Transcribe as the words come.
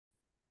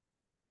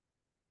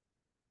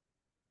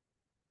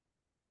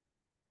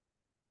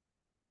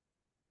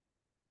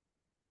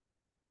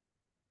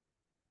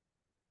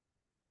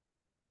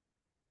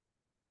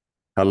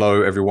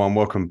Hello, everyone.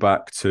 Welcome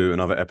back to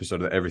another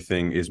episode of the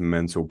Everything is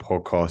Mental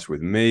podcast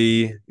with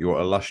me, your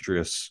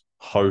illustrious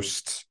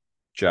host,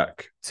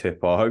 Jack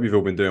Tipper. I hope you've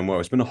all been doing well.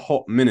 It's been a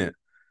hot minute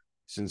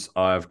since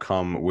I've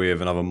come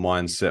with another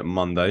Mindset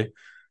Monday.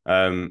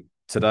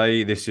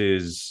 Today, this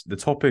is the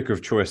topic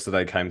of choice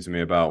today came to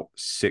me about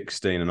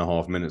 16 and a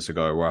half minutes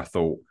ago, where I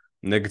thought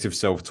negative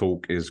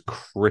self-talk is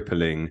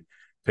crippling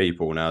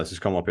people. Now, this has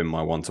come up in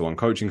my one-to-one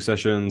coaching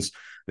sessions.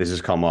 This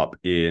has come up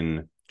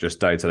in just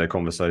day-to-day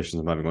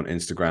conversations I'm having on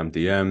Instagram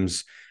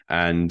DMs.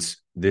 And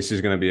this is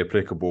going to be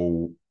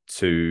applicable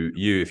to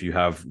you if you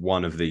have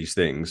one of these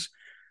things,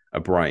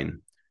 a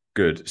brain.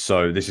 Good.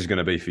 So this is going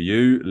to be for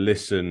you.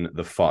 Listen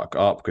the fuck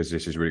up because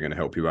this is really going to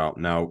help you out.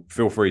 Now,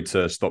 feel free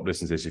to stop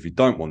listening to this if you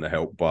don't want the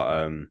help,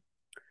 but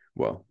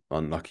well,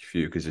 unlucky for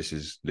you because this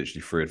is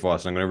literally free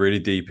advice. I'm going to really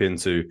deep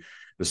into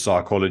the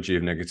psychology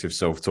of negative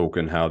self-talk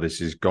and how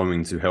this is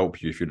going to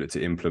help you if you look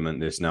to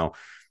implement this. Now,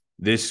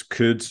 this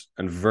could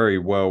and very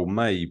well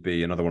may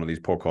be another one of these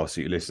podcasts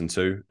that you listen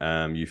to,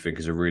 you think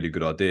is a really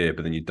good idea,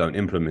 but then you don't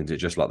implement it,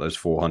 just like those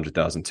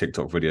 400,000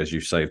 TikTok videos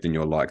you've saved in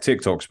your like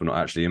TikToks, but not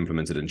actually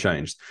implemented and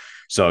changed.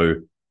 So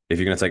if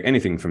you're going to take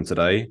anything from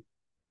today,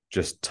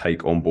 just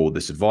take on board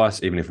this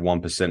advice, even if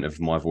 1%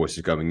 of my voice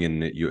is going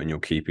in it, and you're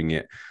keeping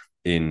it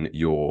in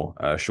your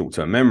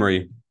short-term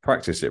memory.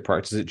 Practice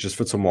it just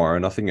for tomorrow,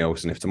 nothing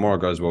else. And if tomorrow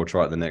goes well,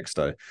 try it the next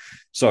day.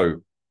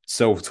 So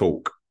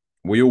self-talk.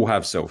 We all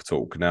have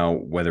self-talk now,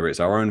 whether it's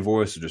our own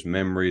voice or just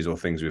memories or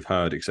things we've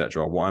heard,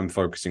 etc. What I'm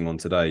focusing on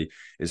today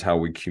is how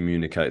we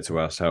communicate to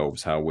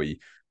ourselves, how we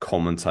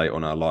commentate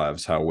on our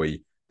lives, how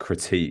we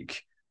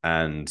critique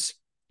and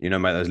make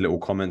those little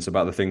comments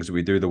about the things that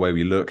we do, the way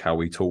we look, how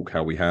we talk,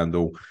 how we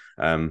handle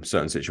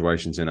certain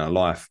situations in our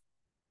life.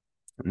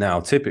 Now,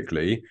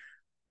 typically,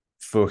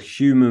 for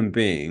human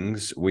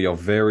beings, we are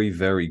very,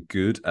 very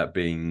good at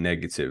being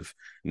negative.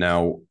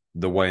 Now,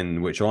 the way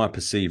in which I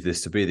perceive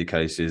this to be the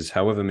case is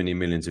however many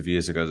millions of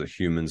years ago that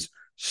humans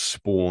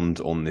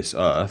spawned on this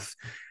earth.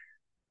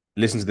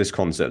 Listen to this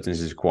concept, and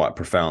this is quite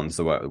profound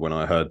when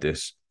I heard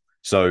this.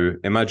 So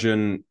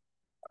imagine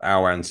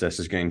our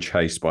ancestors getting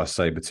chased by a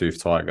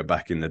saber-toothed tiger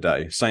back in the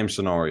day. Same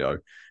scenario,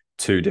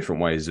 two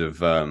different ways of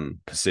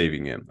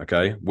perceiving it,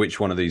 okay? Which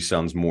one of these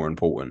sounds more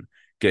important?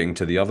 Getting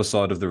to the other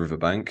side of the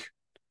riverbank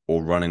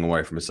or running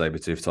away from a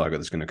saber-toothed tiger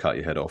that's going to cut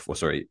your head off,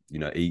 or eat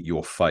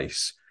your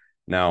face.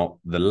 Now,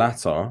 the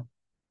latter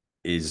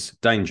is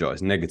danger,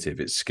 it's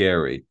negative, it's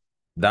scary.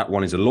 That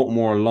one is a lot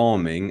more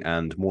alarming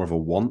and more of a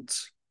want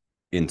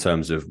in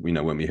terms of,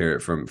 when we hear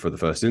it for the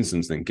first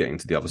instance, than getting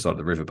to the other side of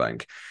the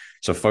riverbank.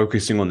 So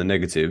focusing on the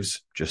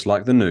negatives, just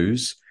like the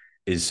news,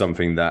 is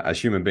something that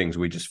as human beings,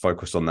 we just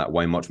focus on that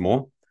way much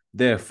more.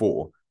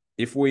 Therefore,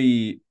 if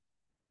we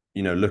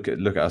look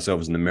at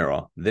ourselves in the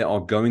mirror, there are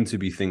going to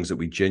be things that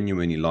we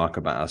genuinely like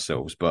about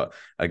ourselves. But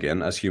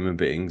again, as human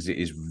beings, it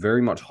is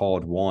very much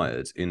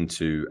hardwired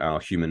into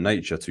our human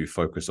nature to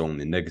focus on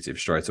the negative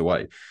straight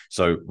away.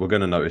 So we're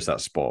going to notice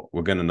that spot.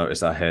 We're going to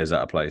notice our hair's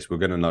out of place. We're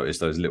going to notice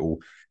those little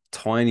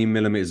tiny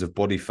millimeters of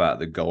body fat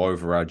that go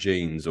over our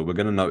jeans, or we're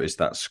going to notice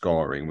that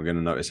scarring. We're going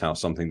to notice how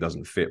something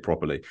doesn't fit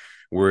properly.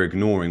 We're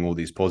ignoring all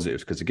these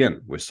positives because,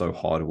 again, we're so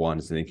hardwired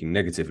into thinking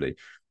negatively.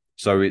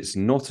 So it's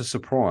not a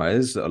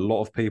surprise that a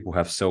lot of people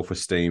have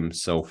self-esteem,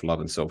 self-love,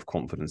 and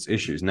self-confidence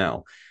issues.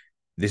 Now,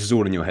 this is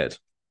all in your head.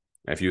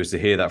 If you was to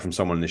hear that from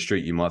someone in the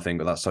street, you might think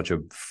that that's such a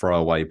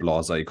throwaway,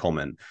 blasé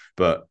comment.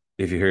 But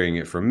if you're hearing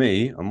it from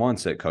me, a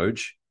mindset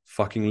coach,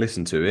 fucking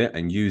listen to it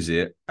and use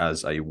it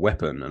as a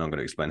weapon. And I'm going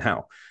to explain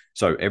how.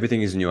 So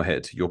everything is in your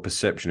head. Your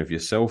perception of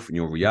yourself and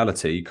your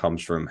reality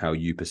comes from how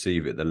you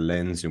perceive it, the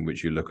lens in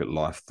which you look at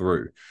life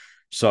through.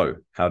 So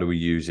how do we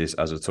use this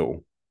as a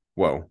tool?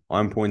 Well,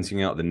 I'm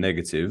pointing out the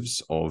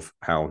negatives of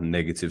how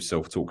negative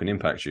self-talk can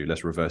impact you.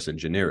 Let's reverse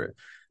engineer it.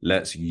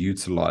 Let's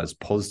utilize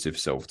positive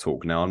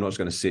self-talk. Now, I'm not just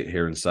going to sit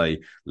here and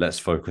say, let's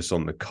focus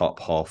on the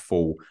cup half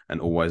full and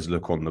always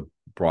look on the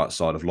bright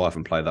side of life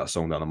and play that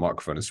song down the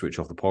microphone and switch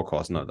off the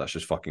podcast. No, that's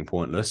just fucking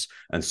pointless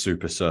and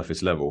super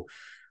surface level.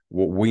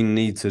 What we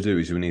need to do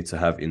is we need to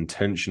have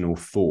intentional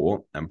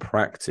thought and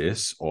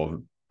practice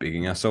of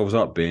bigging ourselves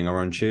up, being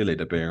our own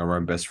cheerleader, being our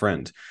own best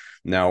friend.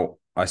 Now,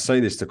 I say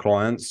this to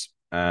clients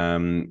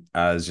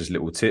as just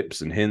little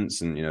tips and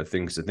hints and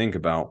things to think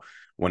about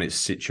when it's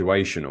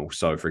situational.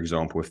 So for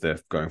example, if they're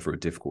going through a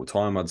difficult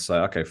time, I'd say,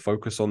 okay,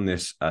 focus on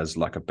this as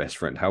like a best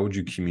friend. How would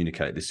you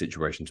communicate this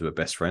situation to a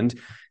best friend?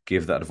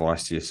 Give that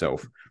advice to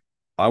yourself.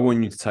 I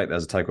want you to take that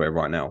as a takeaway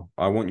right now.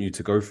 I want you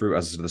to go through,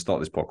 as at the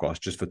start of this podcast,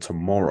 just for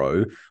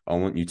tomorrow, I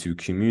want you to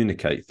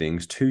communicate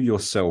things to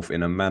yourself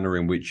in a manner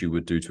in which you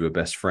would do to a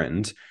best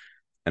friend,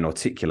 and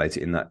articulate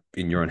it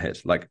in your own head.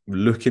 Like,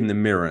 look in the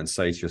mirror and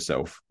say to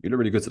yourself, you look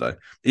really good today.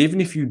 Even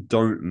if you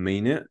don't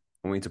mean it,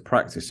 I want you to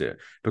practice it.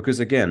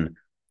 Because again,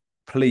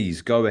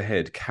 please go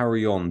ahead,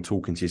 carry on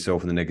talking to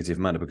yourself in a negative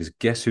manner, because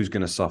guess who's going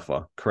to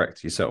suffer?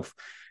 Correct, yourself.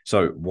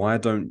 So why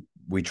don't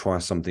we try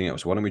something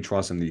else? Why don't we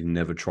try something you've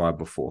never tried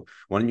before?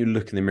 Why don't you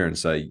look in the mirror and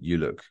say, you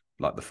look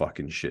like the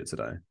fucking shit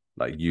today.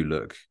 Like, you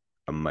look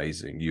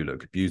amazing. You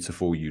look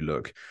beautiful. You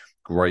look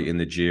great in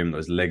the gym.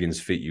 Those leggings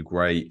fit you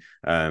great.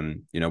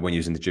 When you're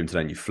in the gym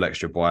today and you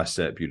flex your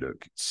bicep, you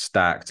look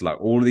stacked.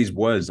 Like all of these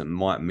words that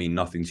might mean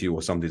nothing to you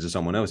or something to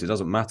someone else, it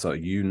doesn't matter.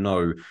 You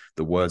know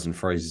the words and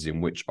phrases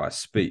in which I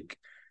speak,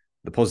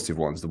 the positive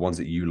ones, the ones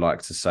that you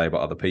like to say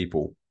about other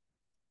people.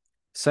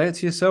 Say it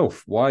to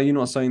yourself. Why are you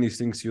not saying these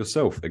things to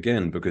yourself?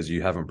 Again, because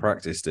you haven't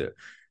practiced it.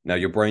 Now,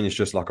 your brain is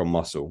just like a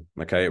muscle,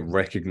 okay? It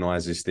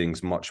recognizes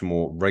things much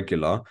more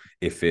regular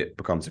if it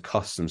becomes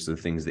accustomed to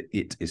the things that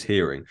it is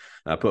hearing.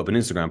 I put up an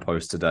Instagram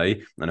post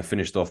today, and I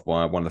finished off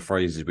by one of the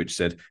phrases which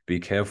said, be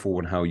careful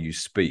on how you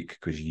speak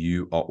because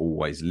you are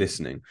always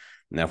listening.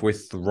 Now, if we're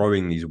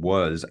throwing these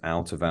words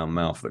out of our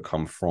mouth that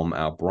come from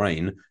our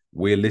brain,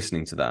 we're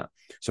listening to that.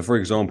 So, for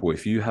example,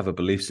 if you have a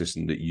belief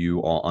system that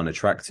you are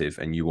unattractive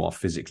and you are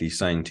physically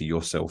saying to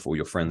yourself or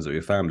your friends or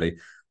your family,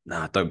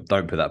 nah, don't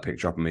put that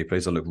picture up of me,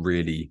 please, I look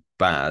really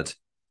bad.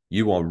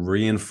 You are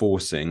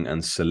reinforcing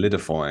and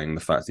solidifying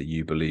the fact that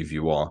you believe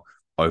you are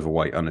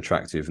overweight,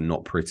 unattractive,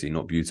 not pretty,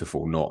 not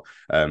beautiful, not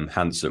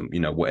handsome,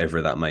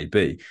 whatever that may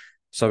be.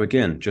 So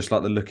again, just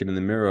like the looking in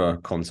the mirror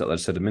concept that I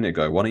said a minute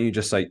ago, why don't you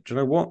just say, do you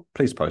know what?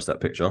 Please post that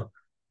picture.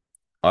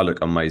 I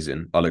look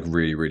amazing. I look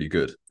really, really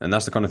good. And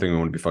that's the kind of thing we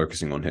want to be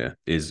focusing on here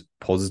is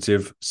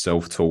positive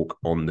self-talk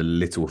on the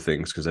little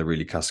things because they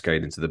really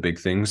cascade into the big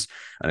things.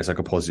 And it's like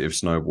a positive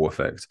snowball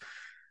effect.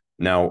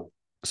 Now,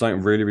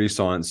 something really, really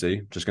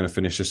sciencey, just going to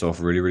finish this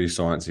off really, really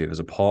sciencey. There's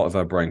a part of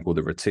our brain called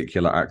the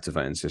reticular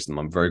activating system.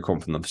 I'm very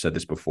confident I've said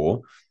this before.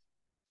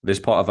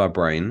 This part of our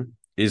brain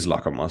is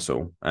like a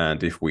muscle.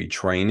 And if we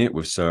train it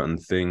with certain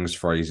things,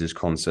 phrases,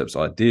 concepts,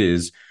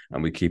 ideas,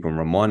 and we keep on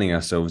reminding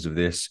ourselves of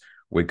this,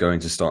 we're going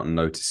to start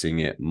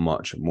noticing it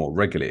much more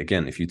regularly.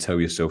 Again, if you tell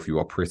yourself you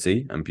are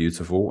pretty and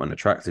beautiful and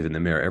attractive in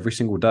the mirror every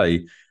single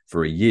day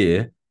for a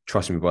year,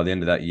 trust me, by the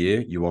end of that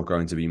year, you are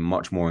going to be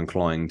much more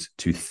inclined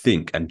to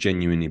think and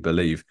genuinely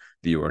believe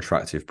that you're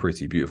attractive,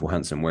 pretty, beautiful,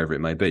 handsome, wherever it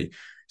may be.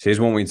 So here's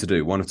what I want you to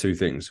do. One of two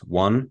things.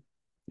 One,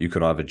 you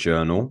could either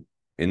journal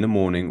in the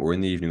morning or in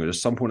the evening, or at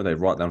some point of the day,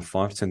 write down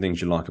 5 to 10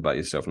 things you like about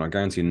yourself. And I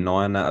guarantee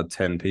 9 out of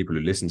 10 people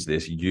who listen to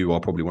this, you are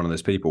probably one of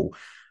those people.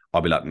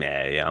 I'll be like,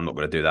 yeah, I'm not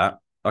going to do that.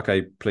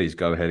 Okay, please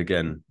go ahead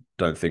again.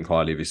 Don't think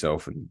highly of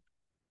yourself.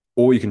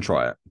 Or you can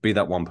try it. Be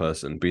that one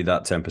person, be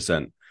that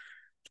 10%.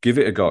 Give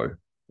it a go.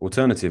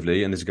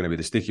 Alternatively, and this is going to be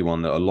the sticky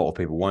one that a lot of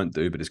people won't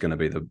do, but it's going to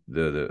be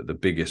the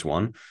biggest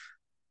one.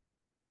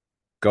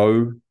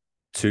 Go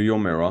to your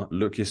mirror,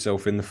 look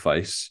yourself in the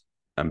face,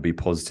 and be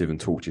positive and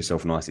talk to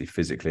yourself nicely,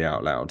 physically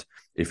out loud.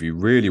 If you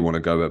really want to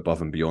go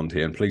above and beyond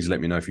here, and please let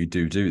me know if you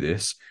do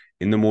this,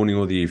 in the morning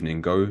or the evening,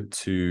 go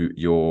to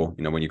your,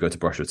 when you go to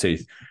brush your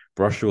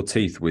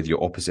teeth with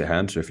your opposite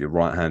hand. So if you're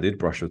right-handed,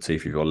 brush your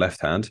teeth with your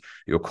left hand.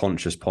 Your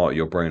conscious part of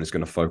your brain is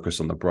going to focus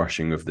on the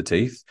brushing of the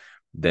teeth.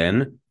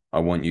 Then I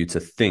want you to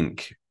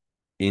think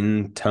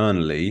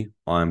internally,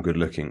 I am good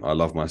looking. I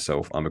love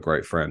myself. I'm a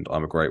great friend.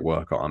 I'm a great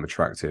worker. I'm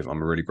attractive.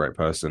 I'm a really great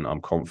person. I'm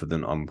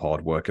confident. I'm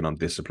hardworking. I'm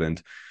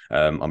disciplined.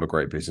 I'm a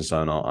great business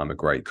owner. I'm a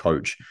great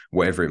coach,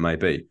 whatever it may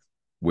be.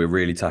 We're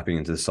really tapping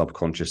into the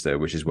subconscious there,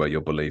 which is where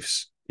your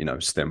beliefs,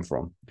 stem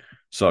from.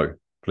 So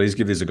please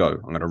give this a go.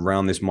 I'm going to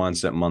round this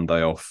Mindset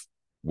Monday off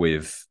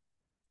with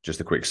just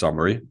a quick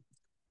summary.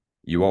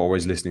 You are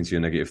always listening to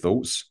your negative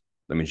thoughts.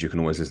 That means you can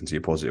always listen to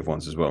your positive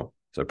ones as well.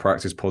 So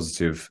practice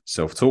positive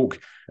self-talk,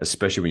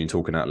 especially when you're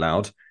talking out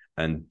loud.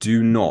 And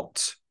do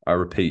not, I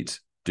repeat,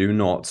 do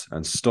not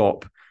and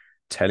stop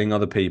telling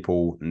other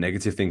people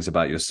negative things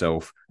about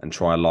yourself and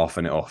try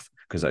laughing it off,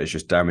 because that is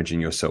just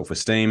damaging your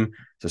self-esteem.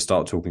 So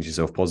start talking to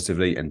yourself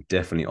positively and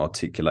definitely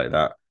articulate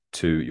that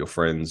to your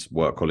friends,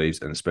 work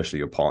colleagues, and especially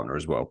your partner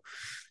as well.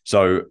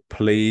 So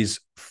please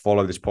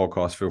follow this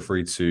podcast. Feel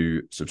free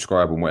to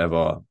subscribe on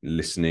whatever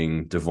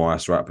listening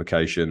device or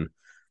application,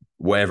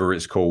 whatever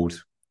it's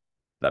called.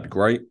 That'd be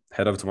great.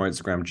 Head over to my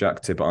Instagram,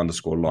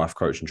 JackTipper_life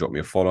coach, and drop me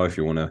a follow if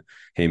you want to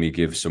hear me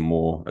give some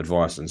more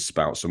advice and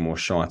spout some more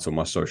shite on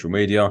my social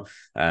media.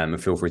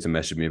 And feel free to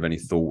message me with any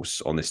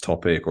thoughts on this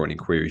topic or any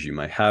queries you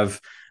may have.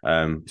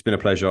 It's been a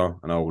pleasure,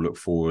 and I will look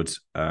forward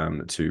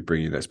to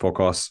bringing you the next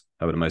podcast.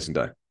 Have an amazing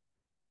day.